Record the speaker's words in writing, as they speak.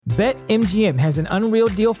BetMGM has an unreal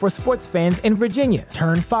deal for sports fans in Virginia.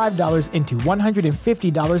 Turn $5 into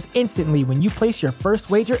 $150 instantly when you place your first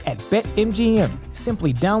wager at BetMGM.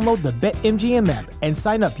 Simply download the BetMGM app and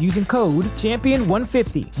sign up using code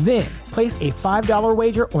Champion150. Then, place a $5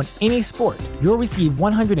 wager on any sport. You'll receive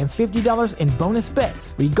 $150 in bonus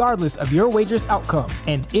bets, regardless of your wager's outcome.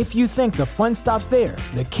 And if you think the fun stops there,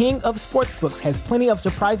 the King of Sportsbooks has plenty of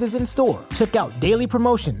surprises in store. Check out daily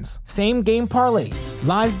promotions, same-game parlays,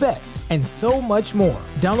 live bets, and so much more.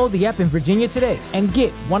 Download the app in Virginia today and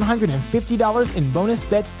get $150 in bonus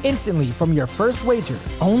bets instantly from your first wager.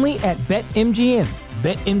 Only at BetMGM.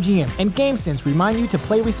 BetMGM and GameSense remind you to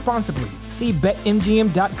play responsibly. See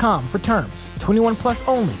BetMGM.com for terms. 21 plus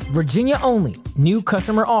only. Virginia only. New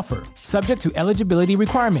customer offer. Subject to eligibility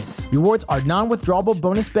requirements. Rewards are non-withdrawable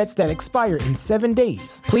bonus bets that expire in 7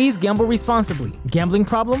 days. Please gamble responsibly. Gambling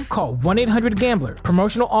problem? Call 1-800-GAMBLER.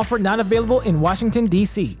 Promotional offer not available in Washington,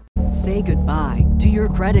 D.C. Say goodbye to your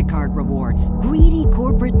credit card rewards. Greedy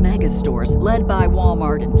corporate mega stores, led by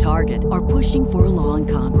Walmart and Target, are pushing for a law in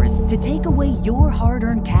Congress to take away your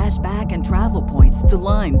hard-earned cash back and travel points to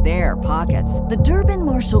line their pockets. The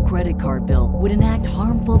Durbin-Marshall credit card bill would enact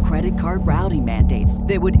harmful credit card routing mandates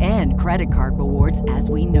that would end credit card rewards as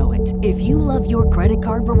we know it. If you love your credit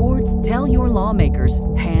card rewards, tell your lawmakers,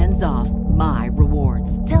 hands off my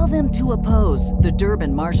rewards. Tell them to oppose the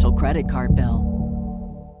Durbin-Marshall credit card bill.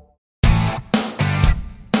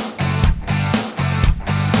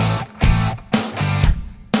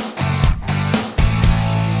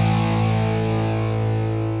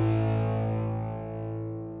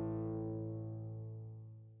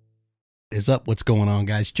 Is up? What's going on,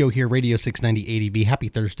 guys? Joe here, Radio 690 ADV. Happy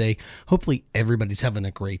Thursday. Hopefully everybody's having a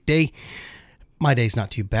great day. My day's not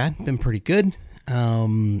too bad. Been pretty good.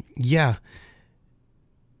 Yeah.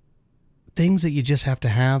 Things that you just have to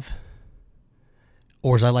have,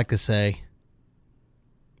 or as I like to say,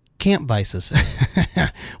 camp vices.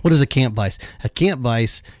 What is a camp vice? A camp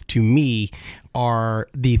vice to me are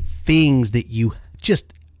the things that you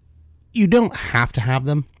don't have to have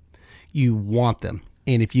them. You want them.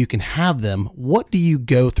 And if you can have them, what do you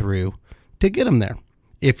go through to get them there?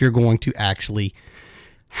 If you're going to actually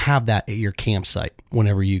have that at your campsite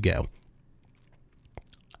whenever you go.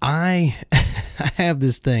 I have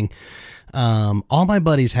this thing. All my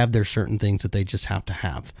buddies have their certain things that they just have to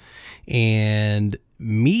have. And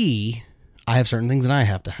me, I have certain things that I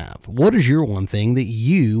have to have. What is your one thing that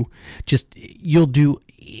you'll do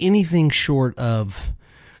anything short of,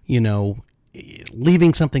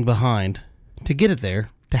 leaving something behind to get it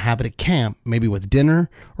there, to have it at camp, maybe with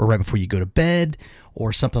dinner or right before you go to bed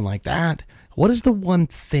or something like that? What is the one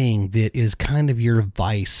thing that is kind of your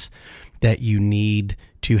vice that you need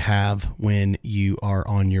to have when you are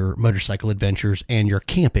on your motorcycle adventures and you're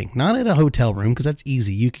camping? Not at a hotel room, because that's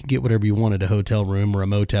easy. You can get whatever you want at a hotel room or a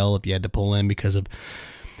motel if you had to pull in because of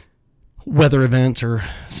weather events or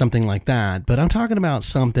something like that. But I'm talking about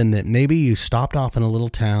something that maybe you stopped off in a little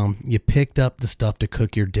town, you picked up the stuff to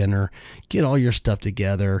cook your dinner, get all your stuff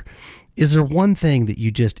together. Is there one thing that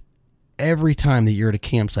you just, every time that you're at a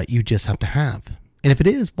campsite, you just have to have? And if it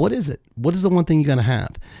is, what is it? What is the one thing you're going to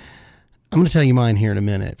have? I'm going to tell you mine here in a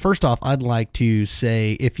minute. First off, I'd like to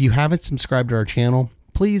say, if you haven't subscribed to our channel,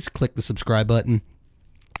 please click the subscribe button.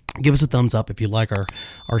 Give us a thumbs up if you like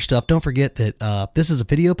our stuff. Don't forget that this is a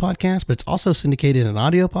video podcast, but it's also syndicated in an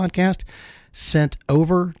audio podcast sent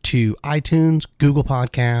over to iTunes, Google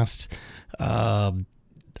Podcasts, iHeartRadio,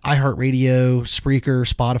 Spreaker,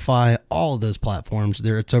 Spotify, all of those platforms.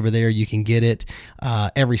 It's over there. You can get it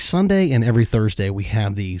every Sunday and every Thursday. We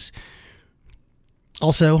have these.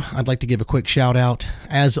 Also, I'd like to give a quick shout out,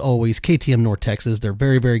 as always, KTM North Texas. They're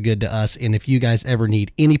very, very good to us. And if you guys ever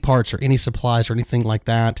need any parts or any supplies or anything like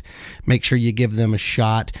that, make sure you give them a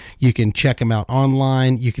shot. You can check them out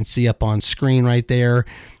online. You can see up on screen right there,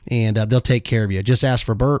 and they'll take care of you. Just ask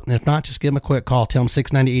for Bert. And if not, just give them a quick call. Tell them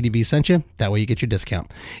 690 ADV sent you. That way you get your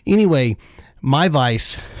discount. Anyway, my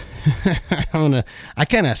vice, I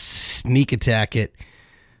kind of sneak attack it.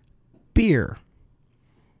 Beer.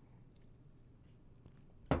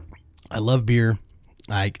 I love beer.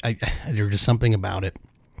 There's just something about it,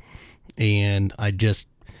 and I just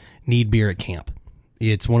need beer at camp.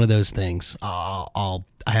 It's one of those things. I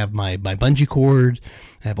have my bungee cord,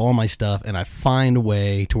 I have all my stuff, and I find a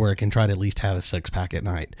way to where I can try to at least have a 6-pack at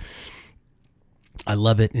night. I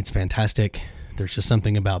love it. It's fantastic. There's just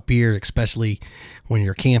something about beer, especially when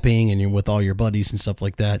you're camping and you're with all your buddies and stuff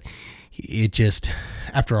like that. It just,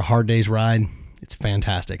 after a hard day's ride, It's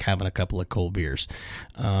fantastic having a couple of cold beers.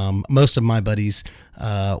 Most of my buddies,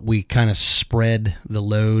 we kind of spread the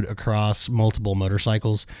load across multiple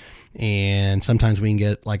motorcycles, and sometimes we can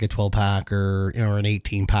get like a 12-pack or an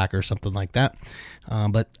 18-pack or something like that.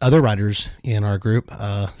 But other riders in our group,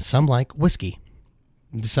 some like whiskey.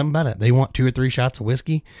 There's something about it. They want 2 or 3 shots of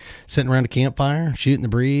whiskey, sitting around a campfire, shooting the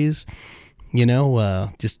breeze,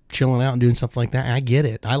 just chilling out and doing stuff like that. I get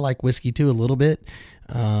it. I like whiskey too a little bit.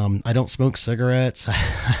 I don't smoke cigarettes.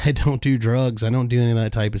 I don't do drugs. I don't do any of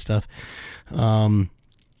that type of stuff.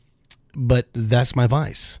 But that's my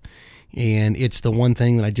vice. And it's the one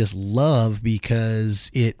thing that I just love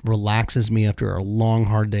because it relaxes me after a long,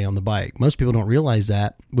 hard day on the bike. Most people don't realize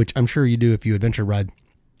that, which I'm sure you do if you adventure ride.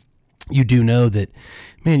 You do know that,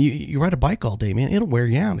 man, you ride a bike all day, man, it'll wear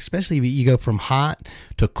you out, especially if you go from hot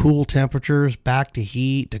to cool temperatures, back to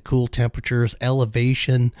heat to cool temperatures,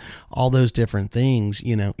 elevation, all those different things.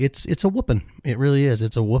 It's a whooping. It really is.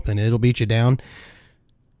 It's a whooping. It'll beat you down.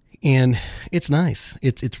 And it's nice.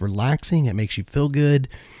 It's relaxing. It makes you feel good.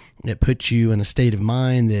 It puts you in a state of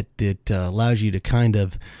mind that allows you to kind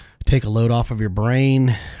of take a load off of your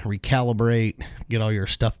brain, recalibrate, get all your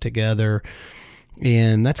stuff together.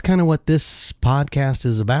 And that's kind of what this podcast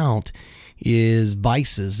is about, is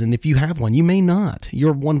vices. And if you have one, you may not.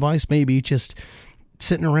 Your one vice may be just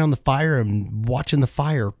sitting around the fire and watching the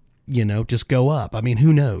fire, just go up. I mean,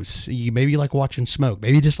 who knows? Maybe you like watching smoke.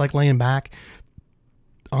 Maybe you just like laying back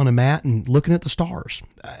on a mat and looking at the stars.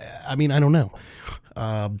 I mean, I don't know.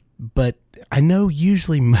 But I know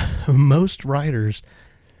usually most riders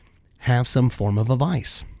have some form of a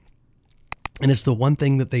vice. And it's the one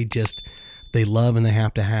thing that they love and they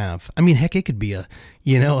have to have. I mean, heck, it could be a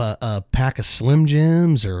pack of Slim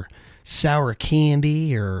Jims or sour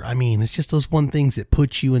candy, it's just those one things that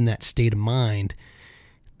put you in that state of mind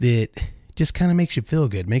that just kind of makes you feel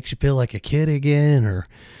good, makes you feel like a kid again, or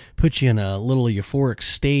puts you in a little euphoric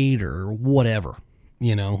state or whatever.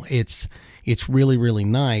 It's really, really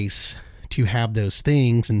nice to have those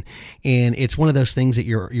things. And it's one of those things that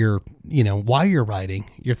you're while you're riding,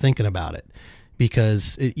 you're thinking about it.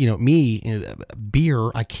 Because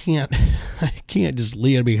beer, I can't just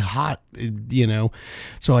leave it be hot,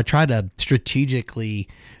 So I try to strategically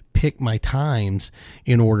pick my times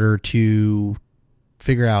in order to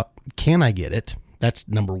figure out, can I get it? That's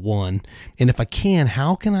number one. And if I can,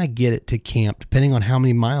 how can I get it to camp, depending on how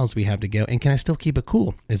many miles we have to go? And can I still keep it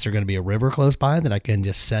cool? Is there going to be a river close by that I can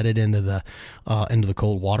just set it into the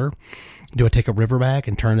cold water? Do I take a river bag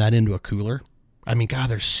and turn that into a cooler? I mean, God,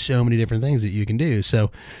 there's so many different things that you can do. So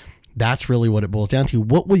that's really what it boils down to.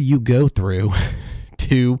 What will you go through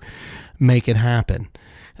to make it happen?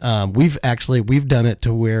 We've done it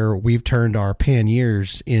to where we've turned our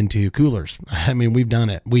panniers into coolers. I mean, we've done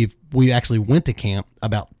it. We actually went to camp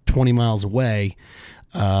about 20 miles away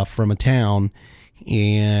from a town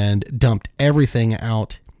and dumped everything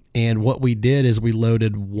out. And what we did is we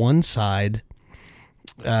loaded one side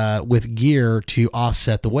with gear to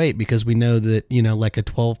offset the weight, because we know that, like a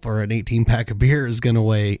 12 or an 18 pack of beer is going to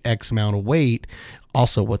weigh X amount of weight,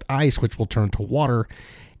 also with ice, which will turn to water.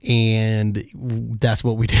 And that's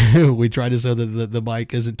what we do. We try to so that the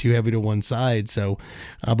bike isn't too heavy to one side. So,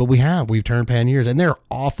 but we've turned panniers, and they're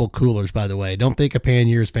awful coolers, by the way. Don't think a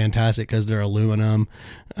pannier is fantastic because they're aluminum,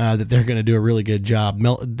 that they're going to do a really good job.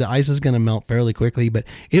 The ice is going to melt fairly quickly, but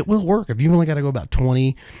it will work. If you've only got to go about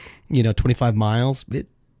 25 miles, it,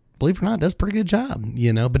 believe it or not, does a pretty good job,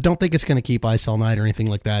 but don't think it's going to keep ice all night or anything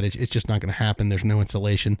like that. It's just not going to happen. There's no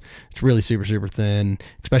insulation. It's really super, super thin,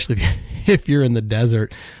 especially if you're in the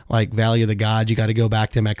desert, like Valley of the Gods. You got to go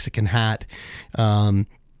back to Mexican Hat. There's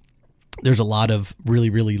a lot of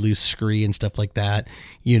really, really loose scree and stuff like that,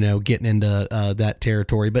 getting into that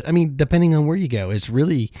territory. But I mean, depending on where you go, it's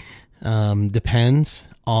really depends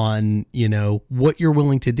on, what you're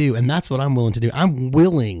willing to do. And that's what I'm willing to do. I'm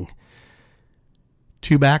willing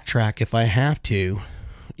to backtrack if I have to,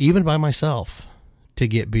 even by myself, to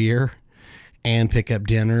get beer and pick up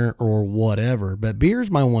dinner or whatever. But beer is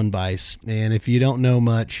my one vice. And if you don't know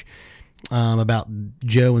much about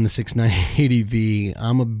Joe and the 690ADV,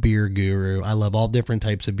 I'm a beer guru. I love all different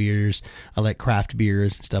types of beers. I like craft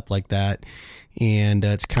beers and stuff like that. And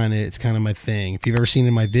it's kind of my thing. If you've ever seen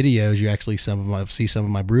in my videos, you actually see some of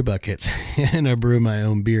my brew buckets, and I brew my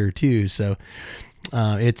own beer too. So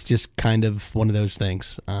it's just kind of one of those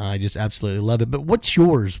things. I just absolutely love it. But what's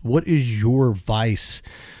yours? What is your vice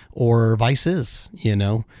or vices,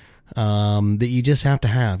 that you just have to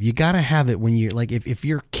have? You got to have it when you're like, if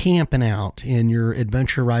you're camping out and you're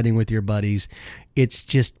adventure riding with your buddies, you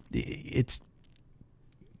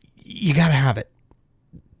got to have it.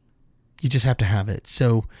 You just have to have it.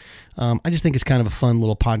 So I just think it's kind of a fun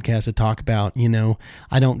little podcast to talk about.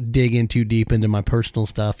 I don't dig in too deep into my personal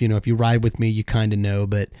stuff. If you ride with me, you kind of know,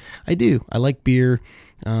 but I do. I like beer,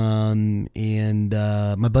 and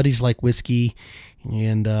my buddies like whiskey,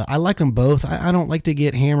 and I like them both. I don't like to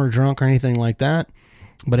get hammered drunk or anything like that,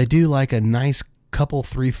 but I do like a nice couple,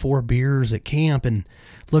 3-4 beers at camp and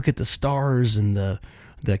look at the stars and the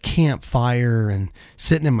campfire and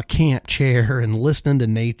sitting in my camp chair and listening to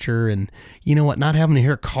nature and not having to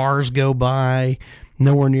hear cars go by,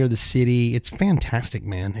 nowhere near the city. It's fantastic,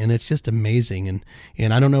 man. And it's just amazing.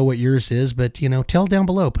 And I don't know what yours is, but tell down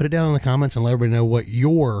below, put it down in the comments and let everybody know what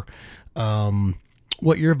your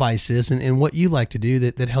vice is and what you like to do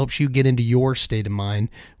that helps you get into your state of mind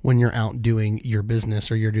when you're out doing your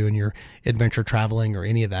business or you're doing your adventure traveling or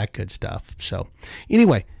any of that good stuff. So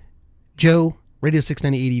anyway, Joe, Radio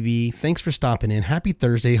 690 ADV, thanks for stopping in. Happy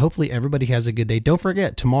Thursday. Hopefully everybody has a good day. Don't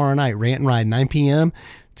forget, tomorrow night, Rant and Ride, 9 p.m.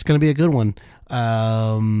 It's going to be a good one.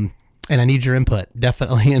 And I need your input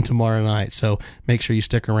definitely in tomorrow night. So make sure you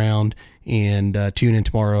stick around and tune in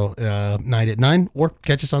tomorrow night at 9 or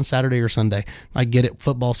catch us on Saturday or Sunday. I get it.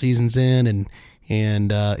 Football season's in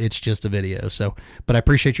and it's just a video. So, but I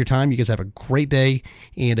appreciate your time. You guys have a great day.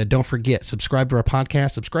 And don't forget, subscribe to our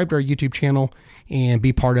podcast, subscribe to our YouTube channel, and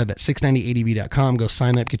be part of it. 690adv.com. Go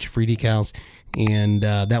sign up, get your free decals. And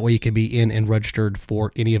that way you can be in and registered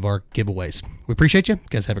for any of our giveaways. We appreciate you. You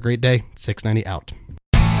guys have a great day. 690 out.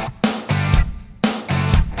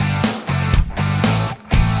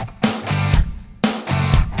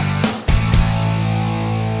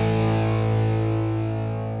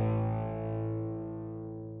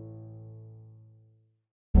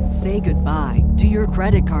 Say goodbye to your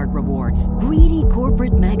credit card rewards. Greedy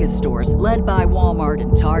corporate mega stores, led by Walmart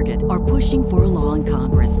and Target, are pushing for a law in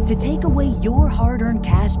Congress to take away your hard-earned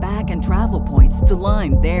cash back and travel points to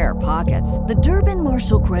line their pockets. The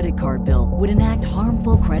Durbin-Marshall credit card bill would enact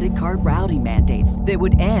harmful credit card routing mandates that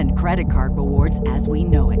would end credit card rewards as we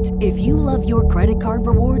know it. If you love your credit card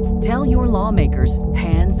rewards, tell your lawmakers,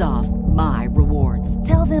 hands off my rewards.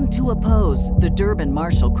 Tell them to oppose the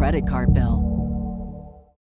Durbin-Marshall credit card bill.